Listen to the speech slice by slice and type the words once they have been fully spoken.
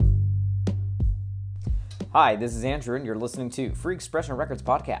Hi, this is Andrew, and you're listening to Free Expression Records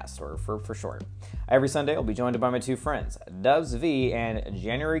Podcast, or for short. Every Sunday, I'll be joined by my two friends, Dubs V and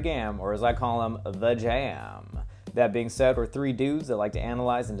January Gam, or as I call them, The Jam. That being said, we're three dudes that like to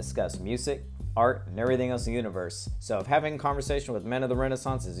analyze and discuss music, art, and everything else in the universe. So if having a conversation with men of the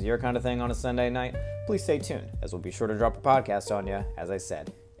Renaissance is your kind of thing on a Sunday night, please stay tuned, as we'll be sure to drop a podcast on you, as I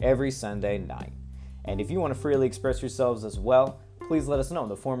said, every Sunday night. And if you want to freely express yourselves as well, please let us know in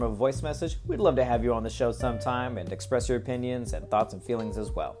the form of a voice message. We'd love to have you on the show sometime and express your opinions and thoughts and feelings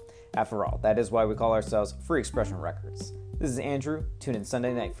as well. After all, that is why we call ourselves Free Expression Records. This is Andrew. Tune in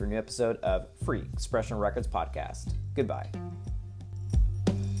Sunday night for a new episode of Free Expression Records Podcast. Goodbye.